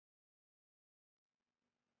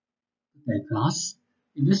Okay, class.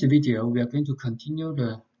 In this video, we are going to continue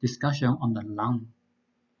the discussion on the lung.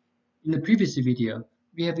 In the previous video,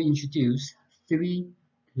 we have introduced three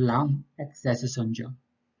lung access syndrome.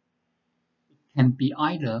 It can be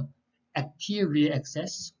either exterior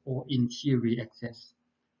access or interior access,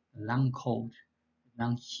 the lung cold, the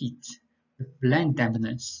lung heat, the phlegm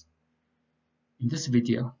dampness. In this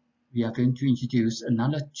video, we are going to introduce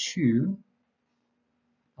another two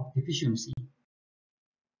of deficiency.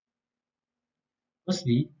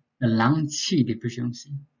 Firstly, the lung qi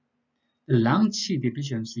deficiency. The lung qi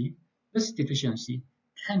deficiency, this deficiency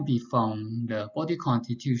can be from the body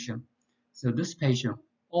constitution. So this patient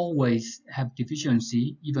always have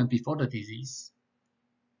deficiency even before the disease.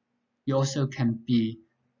 It also can be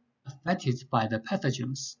affected by the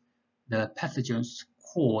pathogens. The pathogens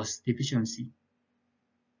cause deficiency.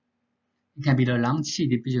 It can be the lung qi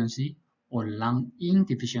deficiency or lung yin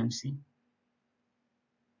deficiency.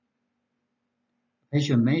 The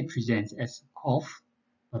patient may present as cough,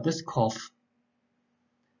 but this cough,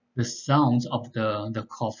 the sound of the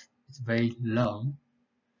cough is very low.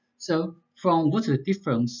 So from what's the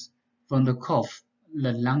difference from the cough,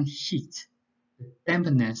 the lung heat, the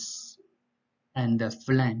dampness, and the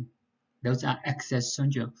phlegm? Those are access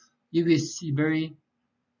syndrome. You will see very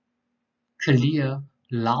clear,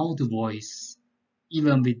 loud voice,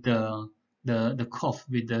 even with the cough,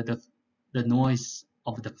 with the noise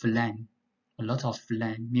of the phlegm, a lot of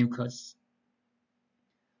phlegm, mucus.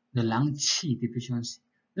 The lung qi deficiency.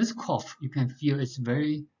 This cough, you can feel it's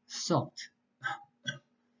very soft.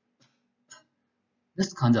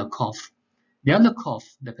 This kind of cough. The other cough,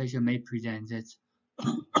 the patient may present is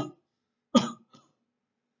you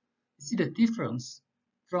see the difference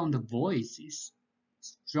from the voices,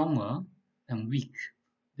 stronger and weak.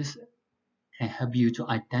 This can help you to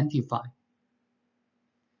identify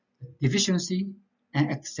the deficiency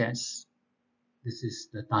and excess. This is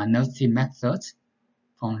the diagnostic method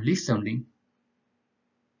from listening.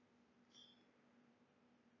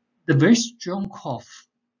 The very strong cough,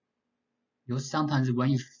 sometimes when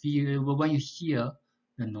you hear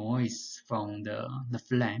the noise from the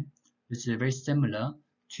phlegm, it's very similar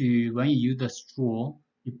to when you use the straw,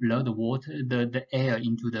 you blow the water, the air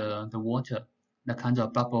into the water, the kind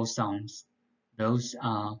of bubble sounds. Those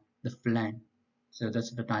are the phlegm. So that's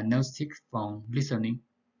the diagnostic from listening.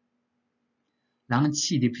 Lung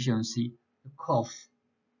qi deficiency, the cough,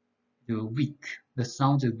 the weak, the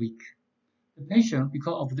sound is weak. The patient,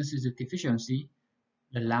 because of this is a deficiency,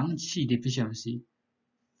 the lung qi deficiency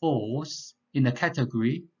falls in the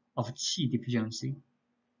category of qi deficiency.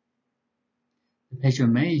 The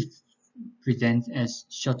patient may present as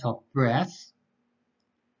short of breath,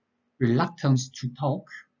 reluctance to talk,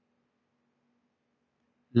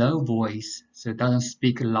 low voice, so doesn't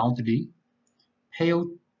speak loudly,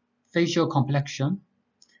 pale facial complexion,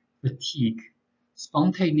 fatigue,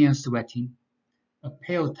 spontaneous sweating, a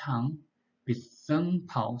pale tongue with thin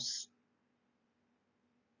pulse.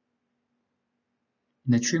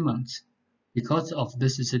 In the treatment, because of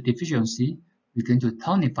this is a deficiency, we're going to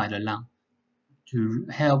tonify the lung to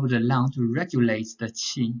help the lung to regulate the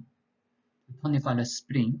qi, to tonify the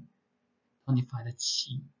spleen, tonify the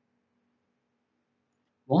qi.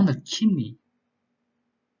 On the kidney,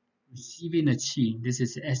 receiving the qi, this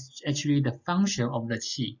is actually the function of the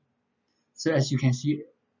qi. So as you can see,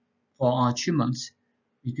 for our treatment,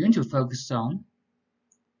 we're going to focus on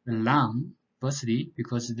the lung, firstly,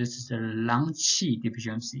 because this is a lung qi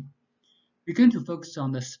deficiency. We're going to focus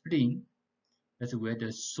on the spleen, that's where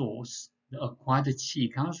the source, the acquired qi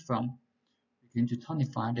comes from. We're going to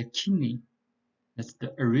tonify the kidney, that's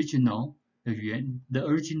the original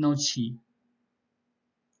qi,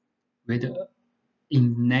 where the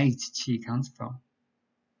innate qi comes from.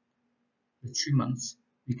 The treatments,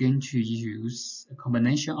 we're going to use a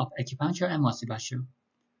combination of acupuncture and Moxibustion.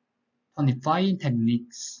 Tonifying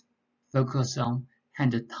techniques focus on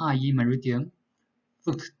hand Tai meridian,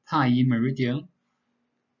 foot Tai meridian,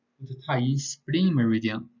 foot Tai spleen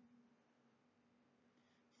meridian,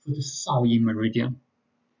 foot Shaoyin meridian.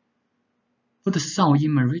 Foot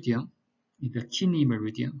Shaoyin meridian is the kidney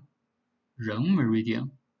meridian, Ren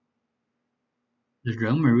meridian. The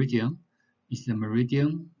Ren meridian is the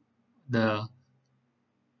meridian, the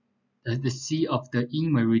sea of the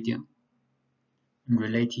yin meridian, and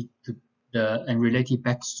related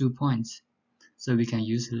back 2 points. So we can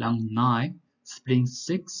use lung 9, spleen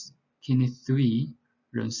 6, kidney 3,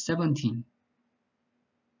 Ren 17.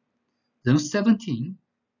 Ren 17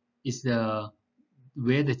 is where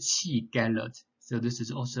the qi gathered. So this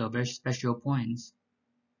is also a very special point.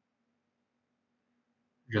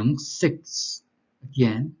 Ren 6,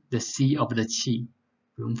 again, the sea of the qi,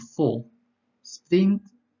 Room 4. Spleen,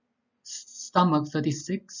 stomach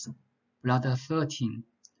 36, bladder 13,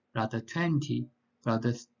 bladder 20,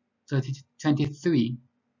 bladder 23,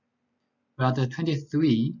 bladder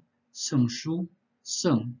 23, 肾腧,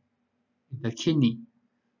 the kidney.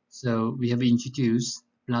 So we have introduced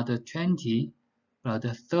bladder 20,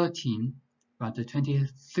 bladder 13, bladder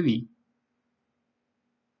 23.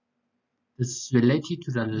 This is related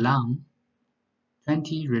to the lung,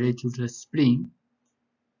 20 related to the spleen,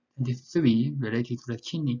 23 related to the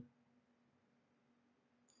kidney.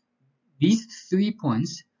 These 3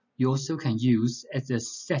 points you also can use as a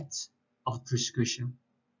set of prescription.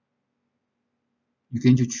 You're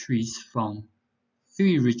going to choose from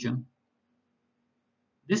 3 regions.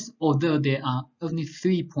 Although there are only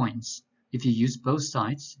 3 points, if you use both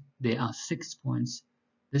sides, there are 6 points.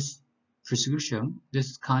 This prescription,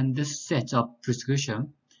 this set of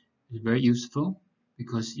prescription is very useful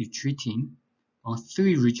because you're treating on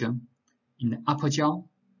 3 regions, in the upper jaw,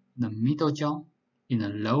 in the middle jaw, in the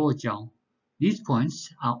lower jaw. These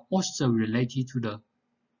points are also related to the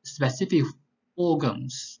specific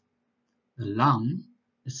organs, the lung,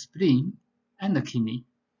 the spleen, and the kidney.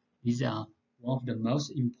 These are one of the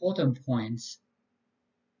most important points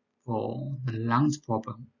for the lungs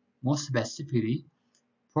problem. More specifically,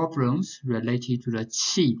 problems related to the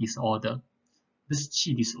qi disorder. This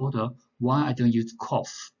qi disorder, why I don't use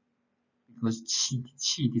cough? Because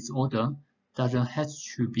qi disorder doesn't have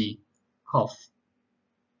to be cough.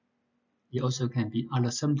 It also can be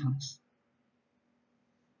other symptoms.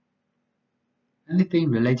 Anything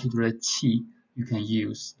related to the qi, you can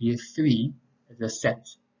use these 3 as a set.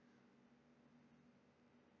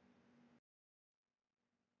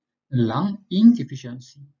 The lung yin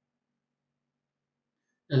deficiency.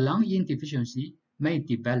 The lung yin deficiency may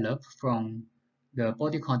develop from the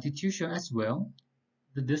body constitution as well.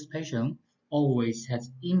 This patient always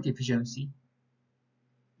has yin deficiency.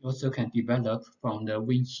 It also can develop from the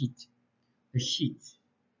wind heat. The heat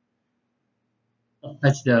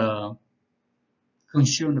affects the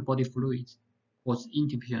consumed body fluid, cause yin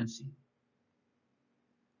deficiency.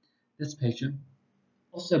 This patient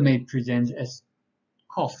also may present as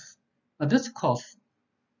cough. But this cough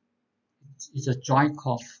is a dry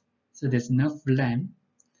cough, so there's no phlegm.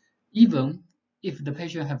 Even if the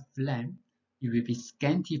patient have phlegm, it will be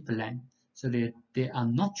scanty phlegm, so there are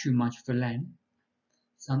not too much phlegm.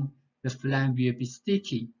 The phlegm will be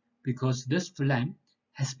sticky because this phlegm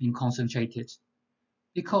has been concentrated.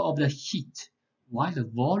 Because of the heat, why the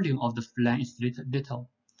volume of the phlegm is little?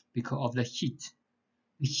 Because of the heat.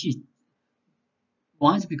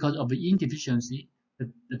 Once because of the yin deficiency,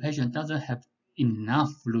 the patient doesn't have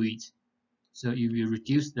enough fluid, so it will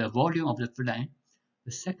reduce the volume of the phlegm.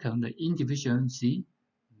 The second, the yin deficiency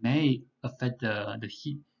may affect the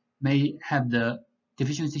heat, may have the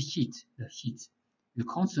deficiency heat. The heat will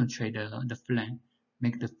concentrate the phlegm,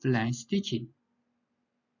 make the phlegm sticky.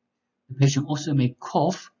 The patient also may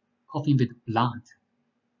coughing with blood,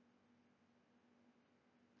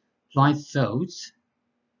 dry throats,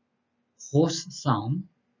 hoarse sound,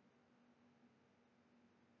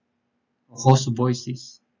 hoarse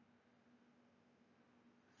voices,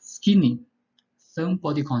 skinny, thin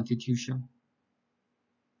body constitution,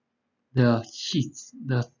 the heat,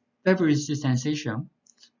 the feverish sensation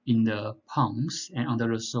in the palms and under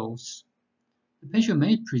the soles. The patient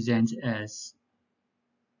may present as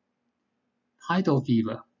tidal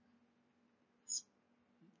fever,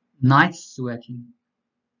 night sweating,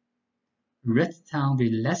 red tongue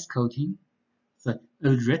with less coating, so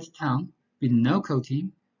a red tongue with no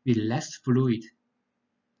coating with less fluid,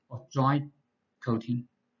 or dry coating.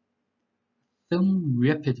 Thin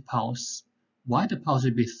rapid pulse. Why the pulse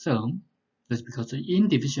will be thin? That's because of yin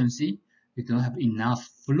deficiency, you don't have enough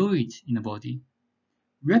fluid in the body.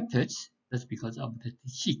 Rapid, that's because of the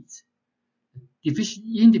heat.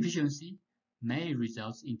 Yin deficiency may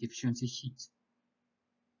result in deficiency heat.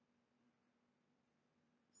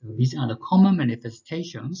 So these are the common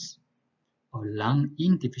manifestations of lung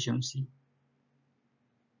yin deficiency.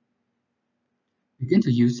 We're going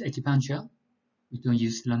to use acupuncture. We don't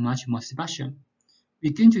use much Moxibustion.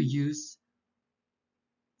 We're going to use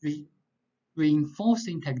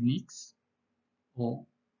reinforcing techniques or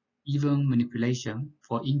even manipulation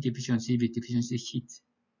for yin deficiency with deficiency heat.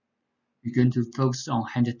 We're going to focus on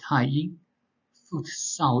hand tying, foot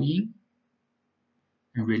sawing,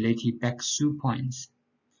 and related back shu points.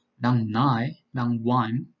 Lung 9, lung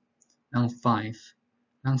 1, lung 5,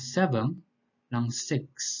 lung 7, lung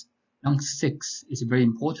 6. Lung 6 is very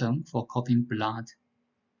important for coughing blood.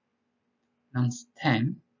 Lung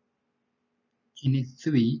 10, kidney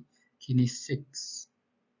 3, kidney 6.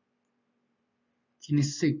 Kidney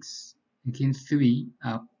 6 and kidney 3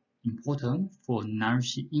 are important for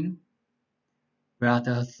nourishing in.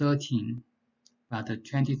 Bladder 13, bladder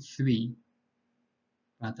 23,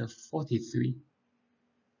 bladder 43.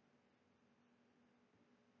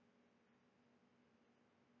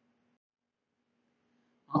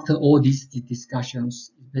 After all these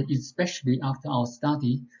discussions, especially after our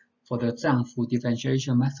study for the Zhangfu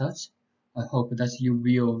differentiation methods, I hope that you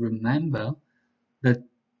will remember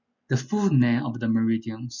the full name of the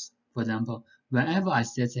meridians. For example, whenever I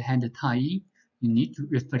say the hand Tai, you need to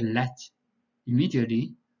reflect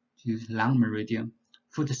immediately to lung meridian.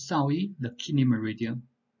 For the Shaoyi, the kidney meridian.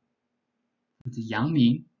 For the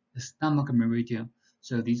Yangming, the stomach meridian.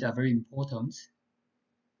 So these are very important.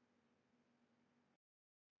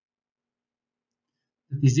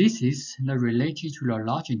 The diseases that related to the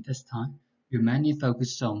large intestine will mainly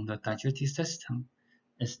focus on the digestive system,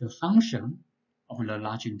 as the function of the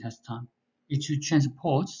large intestine is to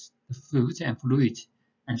transport the food and fluid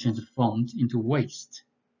and transform it into waste.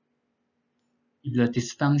 If the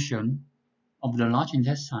dysfunction of the large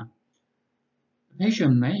intestine, the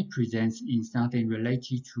patient may present in something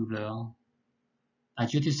related to the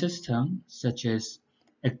digestive system, such as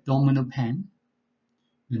abdominal pain,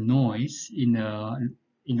 the noise in the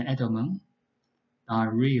abdomen,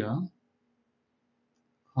 diarrhea,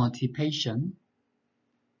 constipation,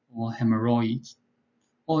 or hemorrhoids,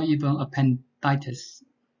 or even appendicitis.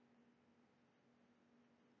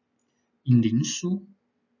 In Lin Shu,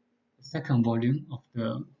 the second volume of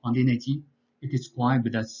the Huangdi Neijing, it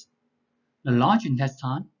described as the large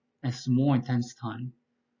intestine and small intestine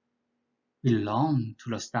belong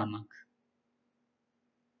to the stomach.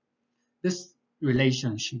 This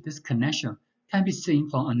relationship, this connection, can be seen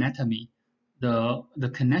from anatomy.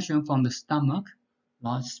 The connection from the stomach,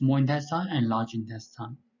 small intestine, and large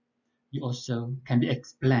intestine. It also can be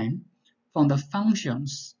explained from the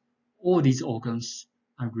functions. All these organs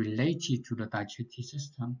are related to the digestive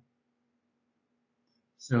system.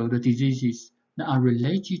 So the diseases that are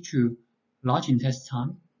related to large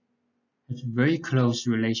intestine has very close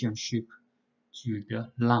relationship to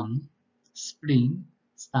the lung, spleen,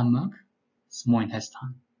 stomach, small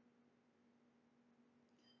intestine.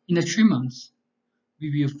 In the treatments,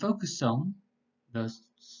 we will focus on the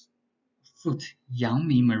foot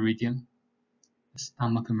Yangming meridian, the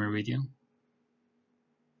stomach meridian.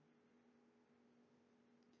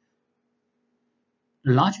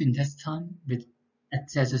 The large intestine with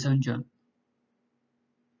excess syndrome.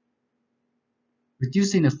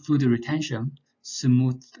 Reducing the food retention,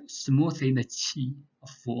 smoothing the qi of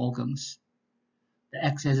four organs. The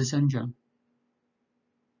excess syndrome.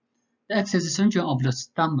 The excess syndrome of the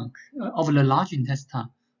stomach, of the large intestine,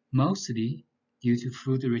 mostly due to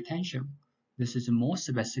food retention. This is more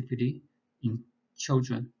specifically in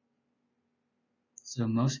children. So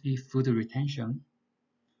mostly food retention.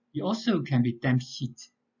 It also can be damp heat.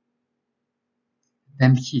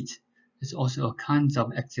 Damp heat is also a kind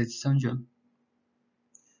of excess syndrome.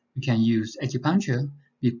 We can use acupuncture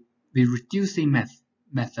with reducing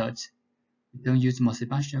methods. We don't use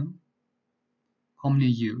Moxibustion. Commonly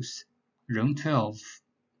used Ren 12,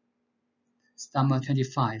 Stomach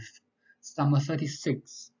 25, Stomach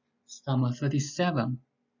 36, Stomach 37,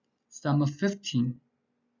 Stomach 15,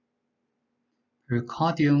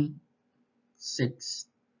 Pericardium 6,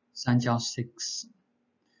 Sanjiao 6.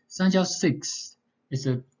 Sanjiao 6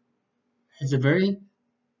 has a very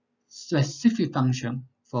specific function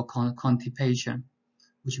for constipation,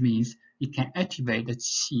 which means it can activate the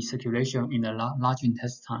qi circulation in the large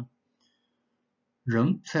intestine.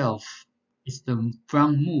 Ren 12 is the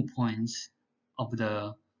front mu points of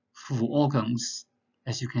the Fu organs.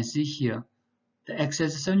 As you can see here, the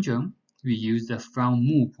excess syndrome, we use the front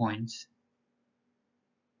mu points.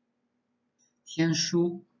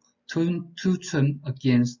 Tianshu, two turn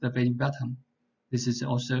against the belly button. This is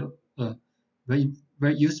also a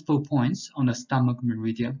very useful point on the stomach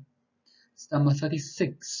meridian. Stomach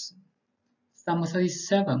 36, Stomach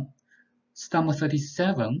 37. Stomach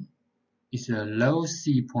 37 is the low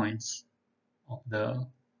C points of the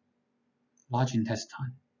large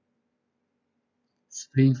intestine.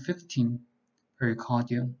 Spleen 15,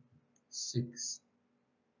 pericardium 6.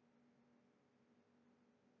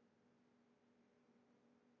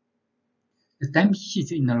 The damp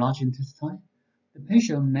heat in the large intestine, the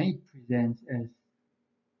patient may present as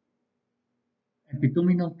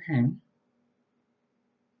abdominal pain,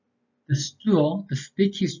 the stool, the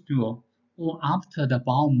sticky stool, or after the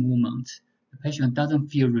bowel movement, the patient doesn't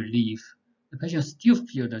feel relief. The patient still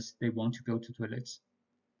feels that they want to go to the toilet.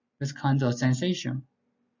 This kind of sensation.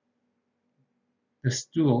 The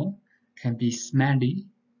stool can be smelly,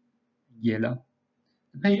 yellow.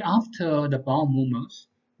 After the bowel movements,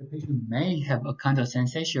 the patient may have a kind of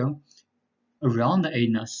sensation around the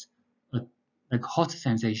anus, like hot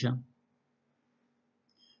sensation,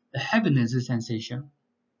 the heaviness sensation,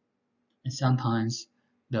 and sometimes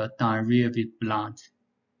the diarrhea with blood.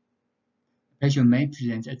 The patient may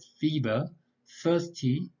present as fever,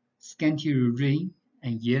 thirsty, scanty urine,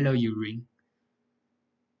 and yellow urine.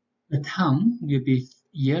 The tongue will be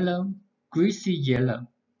yellow, greasy yellow,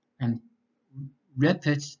 and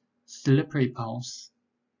rapid slippery pulse.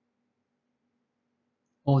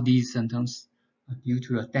 All these symptoms are due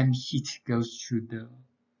to a damp heat goes through the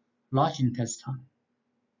large intestine.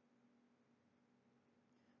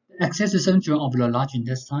 The excessive syndrome of the large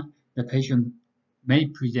intestine, the patient may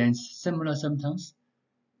present similar symptoms,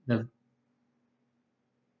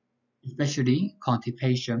 especially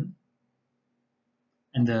constipation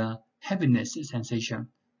and the heaviness sensation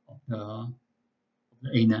of the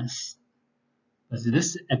anus. But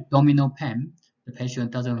this abdominal pain, the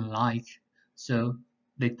patient doesn't like, so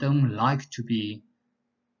they don't like to be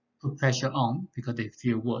put pressure on because they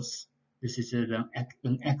feel worse. This is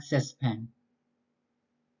an excess pain.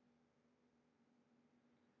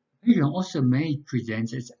 The patient also may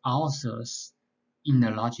present as ulcers in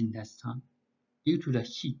the large intestine due to the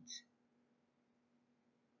heat.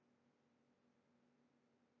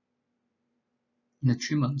 In the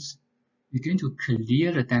treatments, you're going to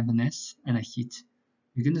clear the dampness and the heat.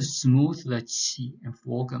 You're going to smooth the qi and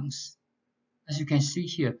organs. As you can see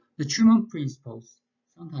here, the treatment principles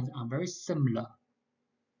sometimes are very similar.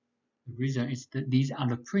 The reason is that these are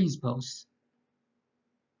the principles.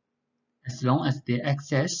 As long as they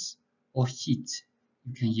excess or heat,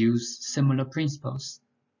 you can use similar principles.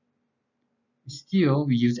 Still,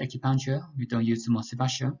 we use acupuncture. We don't use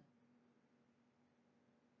Moxibustion.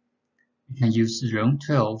 We can use zone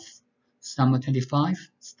 12, stomach 25,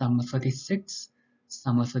 stomach 36,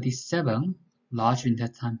 stomach 37, large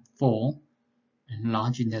intestine 4, and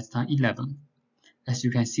large intestine 11. As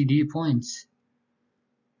you can see these points,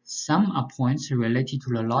 some are points related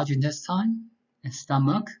to the large intestine and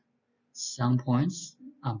stomach. Some points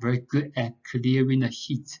are very good at clearing the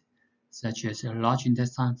heat, such as large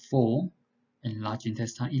intestine 4 and large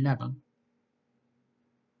intestine 11.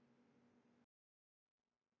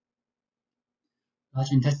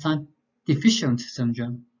 Large intestine deficiency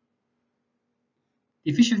syndrome.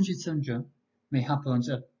 Deficiency syndrome may happen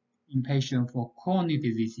in patients for chronic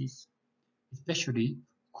diseases, especially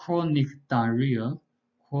chronic diarrhea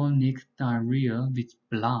with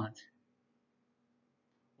blood,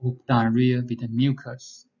 or diarrhea with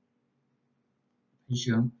mucus. The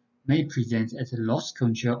patient may present as a lost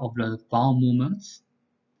control of the bowel movements,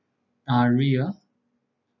 diarrhea,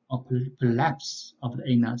 or prolapse of the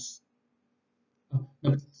anus,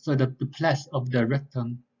 so the place of the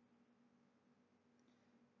rectum.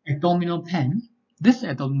 Abdominal pain. This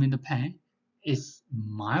abdominal pain is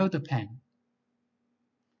mild pain.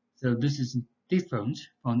 So this is different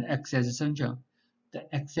from the excess syndrome.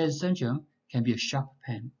 The excess syndrome can be a sharp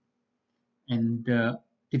pain. And the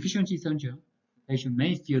deficiency syndrome, the patient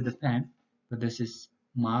may feel the pain, but this is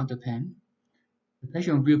mild pain. The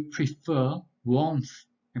patient will prefer warmth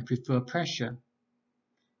and prefer pressure.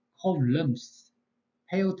 Cold lumps,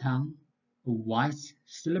 pale tongue, or white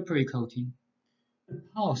slippery coating. The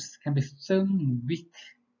pulse can be firm, weak,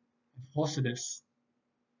 and forceless.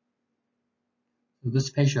 So this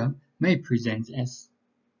patient may present as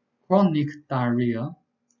chronic diarrhea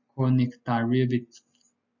with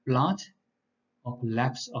blood, or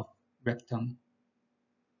collapse of rectum.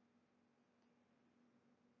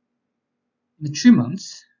 In the treatment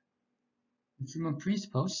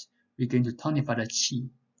principles, we're going to tonify the qi.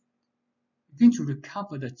 We're going to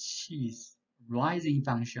recover the qi's rising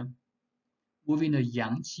function, moving the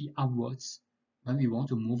yang qi upwards. When we want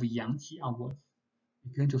to move yang qi upwards,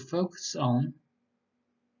 we're going to focus on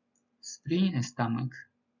spleen and stomach.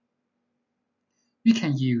 We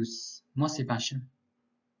can use Moxibustion.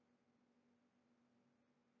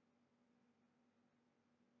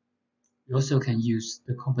 We also can use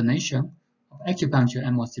the combination of acupuncture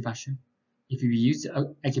and Moxibustion. If we use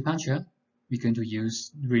acupuncture, we're going to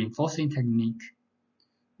use reinforcing technique.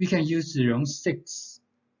 We can use zone 6,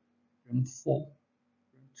 zone 4,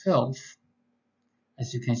 zone 12.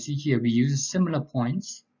 As you can see here, we use similar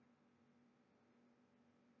points,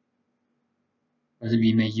 but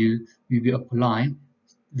we will apply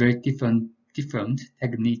very different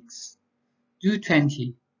techniques. Do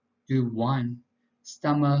 20, do 1,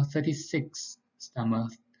 stomach 36,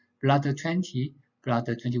 stomach, bladder 20,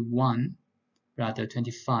 bladder 21, bladder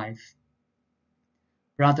 25.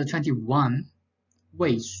 Bladder 21,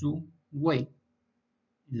 胃腧, 胃,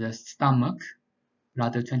 the stomach,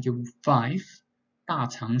 bladder 25, 大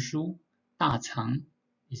肠书, 大肠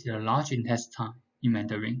is the large intestine in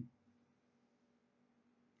Mandarin.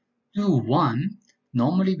 Rule 1,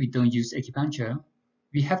 normally we don't use acupuncture.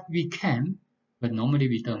 We can, but normally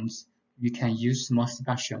we don't. We can use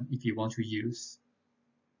Moxibustion if you want to use.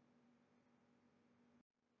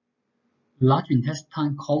 Large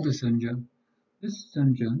intestine cold syndrome. This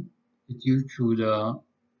syndrome is due to the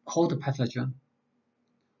cold pathogen,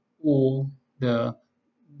 or the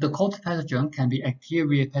cold pathogen can be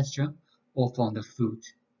bacterial pathogen or from the food.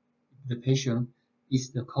 If the patient eats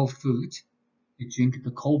the cold food, you drink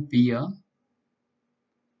the cold beer,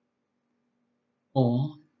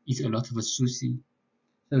 or eat a lot of sushi.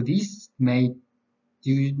 So these may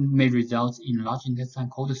result in large intestine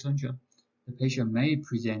cold syndrome. The patient may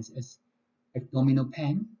present as abdominal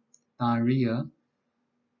pain, diarrhea,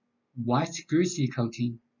 white greasy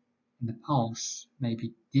coating, and the pulse may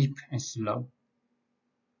be deep and slow.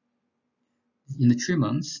 In the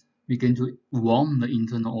treatments, we're going to warm the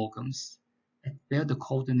internal organs, expel the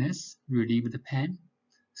coldness, relieve the pain,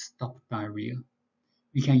 stop diarrhea.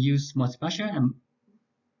 We can use Moxibustion and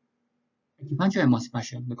acupuncture and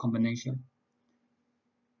Moxibustion, the combination.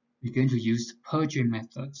 We're going to use purging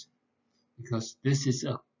methods because this is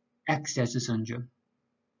an excess syndrome.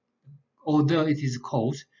 Although it is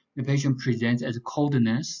cold, the patient presents as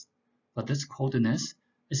coldness, but this coldness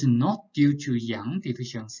is not due to yang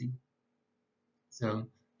deficiency. So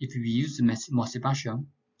if we use Moxibustion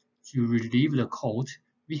to relieve the cold,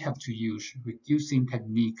 we have to use reducing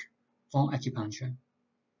technique from acupuncture.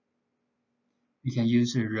 We can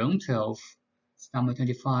use room 12, stomach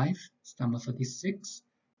 25, stomach 36,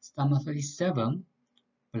 stomach 37,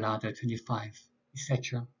 bladder 25,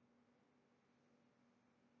 etc.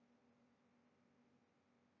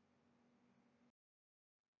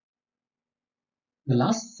 The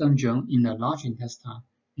last syndrome in the large intestine,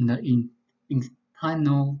 in the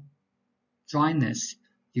intestinal dryness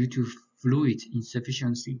due to fluid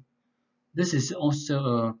insufficiency. This is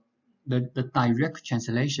also the direct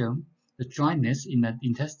translation. The dryness in the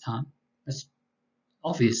intestine,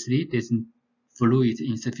 obviously there's fluid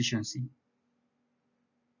insufficiency.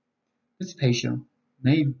 This patient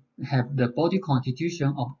may have the body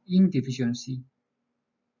constitution of yin deficiency.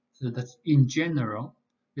 So that in general,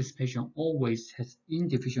 this patient always has yin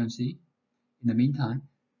deficiency. In the meantime,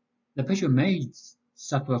 the patient may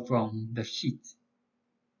suffer from the heat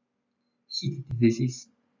disease,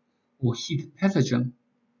 or heat pathogen,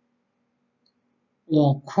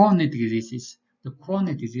 or chronic diseases. The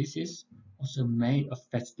chronic diseases also may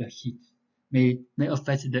affect the heat, may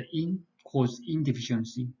affect the yin, cause yin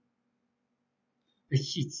deficiency. The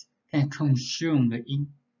heat can consume the yin,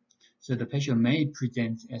 so the patient may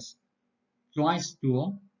present as dry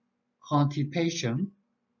stool, constipation,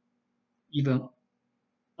 even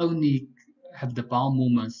only have the bowel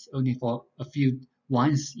movements only for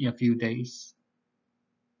once in a few days.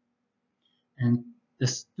 And the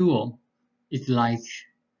stool is like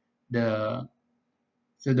the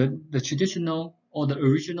traditional or the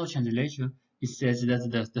original translation. It says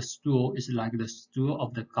that the stool is like the stool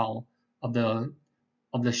of the cow of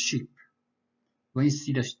the sheep. When you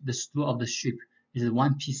see the stool of the sheep, is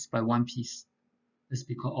one piece by one piece. That's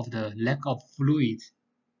because of the lack of fluid.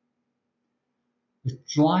 The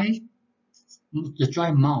dry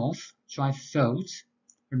mouth, dry throat,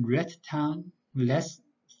 red tongue, less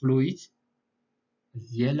fluid,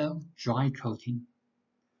 yellow dry coating.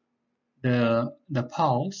 The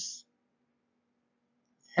pulse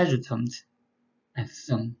hesitant and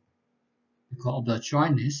firm because of the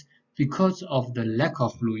dryness, because of the lack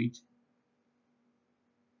of fluid.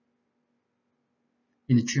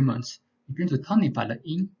 In the treatments, we're going to tonify the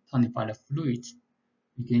yin, tonify the fluid.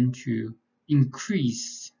 We're going to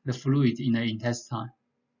increase the fluid in the intestine.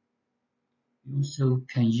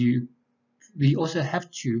 We also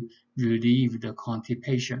have to relieve the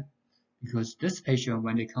constipation, because this patient,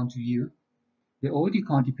 when they come to you, they already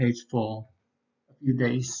constipate for a few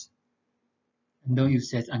days. And then you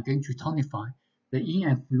said, I'm going to tonify. The yin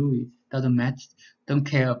and fluid doesn't match, don't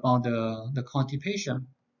care about the constipation.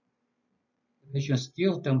 The patient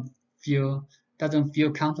still doesn't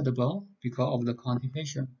feel comfortable because of the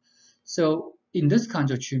constipation. So in this kind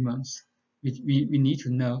of treatments, we need to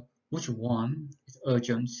know which one is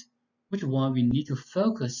urgent, which one we need to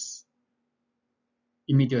focus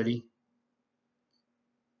immediately.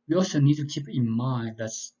 We also need to keep in mind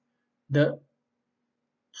that the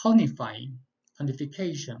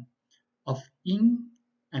tonification of yin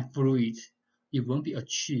and fluid, it won't be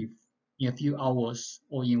achieved in a few hours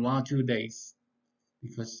or in 1 or 2 days,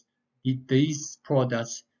 because these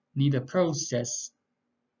products need a process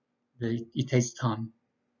it takes time.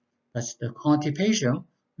 But the constipation,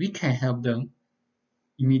 we can help them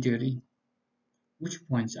immediately. Which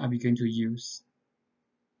points are we going to use?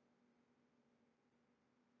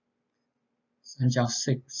 3角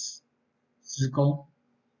6 支沟.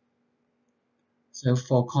 So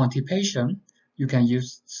for constipation, you can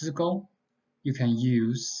use 支沟, you can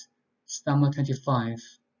use stomach 25,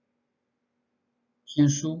 天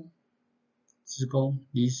枢, 支沟.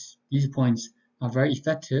 These points are very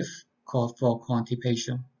effective for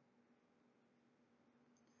constipation.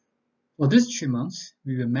 For this treatment,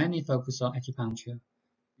 we will mainly focus on acupuncture.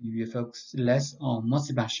 We will focus less on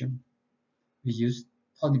Moxibustion. We use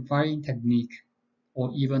tonifying technique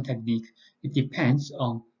or even technique. It depends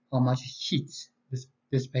on how much heat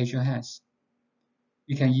this patient has.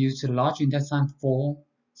 We can use the large intestine 4,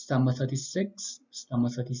 stomach 36,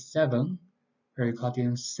 stomach 37,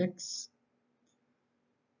 pericardium 6,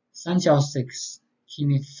 3角6,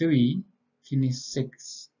 kidney 3, kidney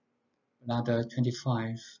 6, bladder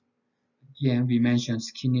 25. Again, we mentioned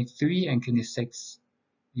kidney 3 and kidney 6.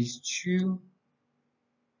 These two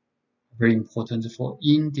are very important for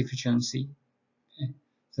yin deficiency. Okay.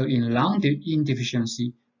 So in lung yin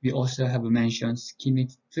deficiency, we also have mentioned kidney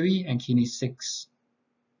 3 and kidney 6.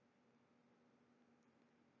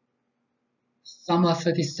 Stomach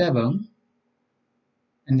 37,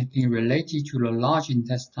 anything related to the large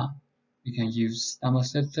intestine, we can use stomach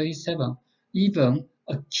 37, even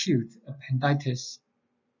acute appendicitis.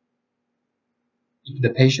 If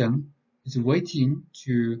the patient is waiting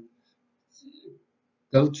to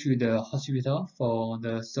go to the hospital for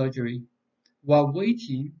the surgery, while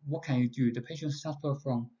waiting, what can you do? The patient suffers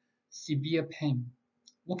from severe pain.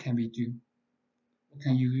 What can we do?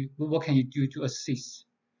 What can you do to assist?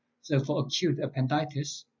 So for acute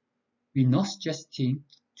appendicitis, we're not suggesting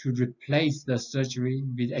to replace the surgery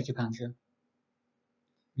with acupuncture.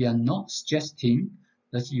 We are not suggesting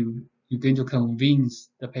that you're going to convince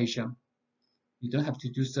the patient. You don't have to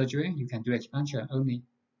do surgery, you can do acupuncture only.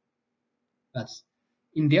 But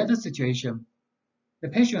in the other situation, the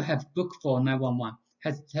patient has booked for 911,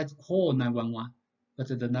 has called 911, but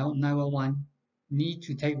the 911 need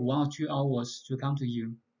to take 1 or 2 hours to come to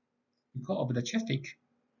you because of the traffic.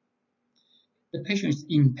 The patient is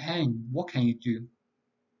in pain. What can you do?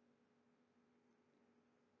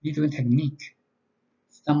 Needling technique,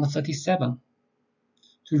 stomach 37,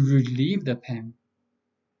 to relieve the pain.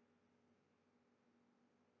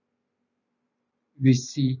 We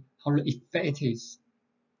see how the effect is.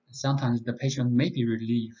 Sometimes the patient may be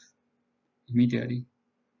relieved immediately.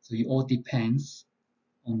 So it all depends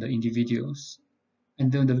on the individuals.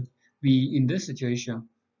 And then in this situation,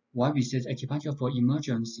 why we say acupuncture for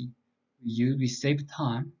emergency, we save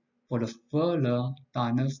time for the further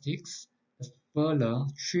diagnostics, the further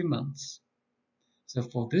treatments. So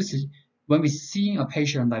for this, when we see a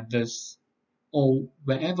patient like this, or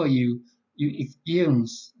whenever you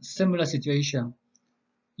experience similar situation,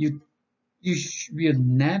 you will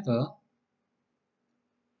never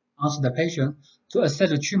ask the patient to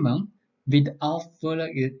accept the treatment without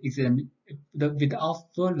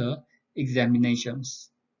further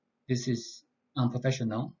examinations. This is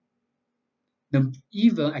unprofessional.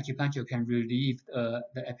 Even acupuncture can relieve the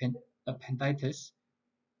appendicitis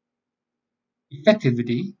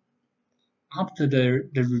effectively. After the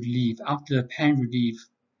relief, after the pain relief,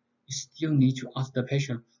 you still need to ask the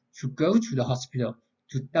patient to go to the hospital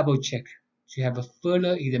to double check, to have a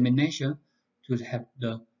further examination, to have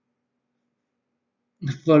the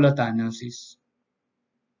further diagnosis.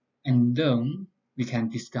 And then we can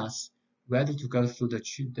discuss whether to go through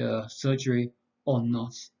the surgery or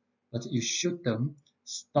not. But you shouldn't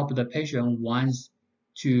stop the patient once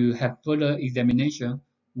to have further examination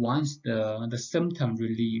once the symptom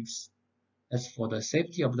relieves. That's for the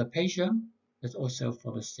safety of the patient. That's also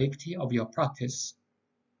for the safety of your practice.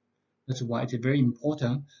 That's why it's very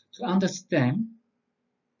important to understand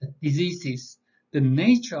the diseases, the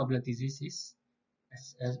nature of the diseases,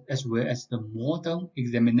 as well as the modern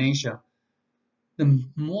examination, the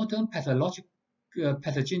modern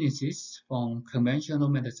pathogenesis from conventional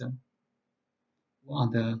medicine. What are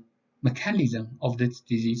the mechanism of this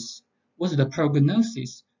disease? What's the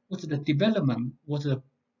prognosis? What's the development? What are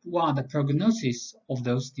the prognosis of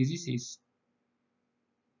those diseases?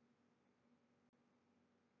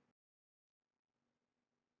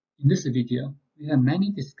 In this video, we have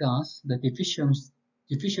mainly discussed the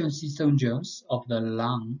deficiency syndromes of the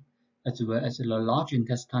lung as well as the large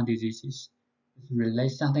intestine diseases.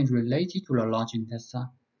 Something related to the large intestine.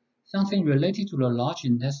 Something related to the large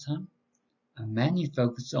intestine and mainly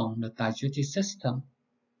focus on the digestive system.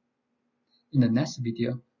 In the next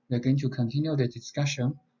video, we are going to continue the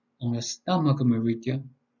discussion on the stomach meridian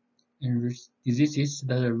and diseases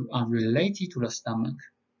that are related to the stomach.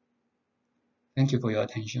 Thank you for your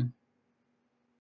attention.